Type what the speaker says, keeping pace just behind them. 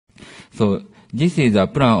So this is a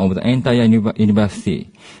plan of the entire university.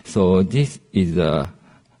 So this is the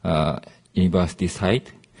university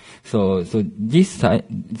site. So this site,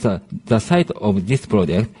 the site of this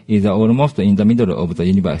project is almost in the middle of the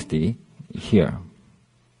university here.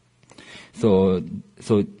 So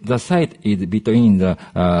the site is between the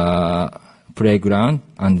playground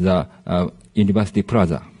and the university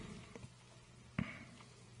plaza.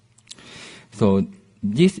 So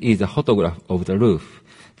this is a photograph of the roof.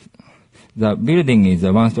 The building is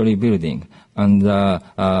a one-story building, and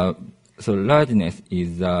so largeness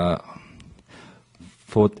is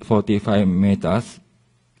 45 meters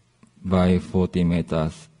by 40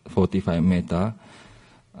 meters, 45 meters,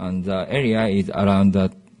 and the area is around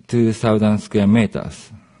 2,000 square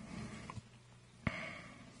meters.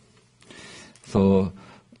 So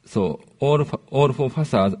all four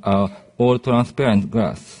facades are all transparent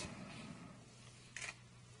glass.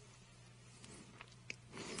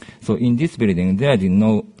 So in this building, there is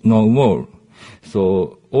no wall.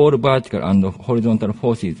 So all vertical and horizontal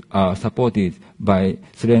forces are supported by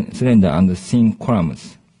slender and thin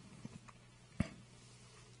columns.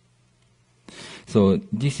 So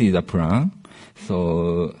this is a plan.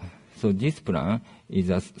 So this plan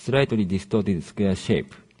is a slightly distorted square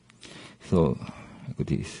shape. So like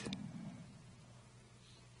this.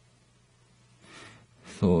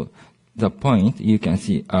 So the point you can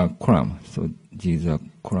see are columns. So these are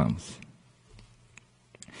columns.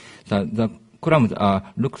 The columns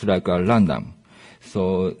looks like random.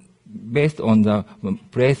 So based on the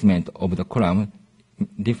placement of the column,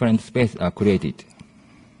 different spaces are created.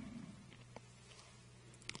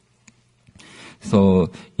 So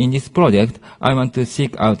in this project, I want to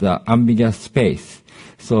seek out the ambiguous space.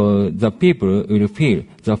 So the people will feel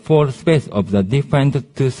the floor space of the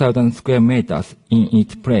different 2,000 square meters in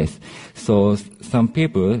each place. So some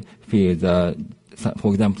people feel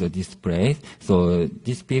for example, this place. So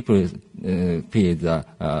these people feel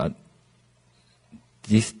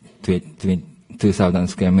this 2,000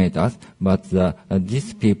 square meters, but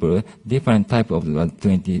these people different type of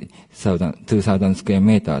 2,000 square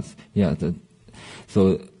meters. Yeah.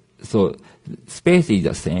 So space is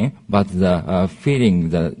the same, but the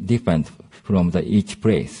feeling is different from each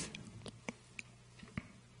place.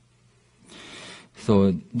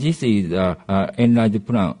 So this is enlarged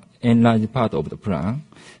part of the plan.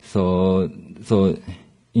 So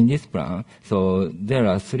in this plan, so there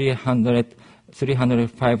are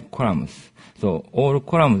 305 columns. So all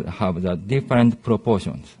columns have the different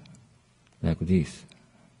proportions, like this,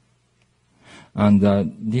 and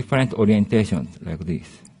different orientations, like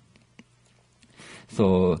this.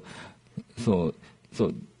 So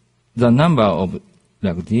the number of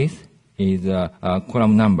like this is a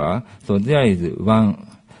column number. So there is one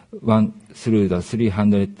through the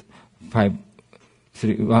 305.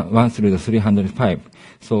 One through the 305.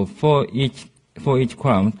 So for each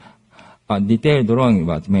column, a detailed drawing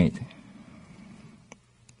was made.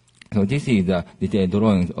 So this is the detailed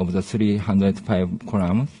drawing of the 305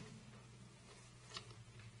 columns.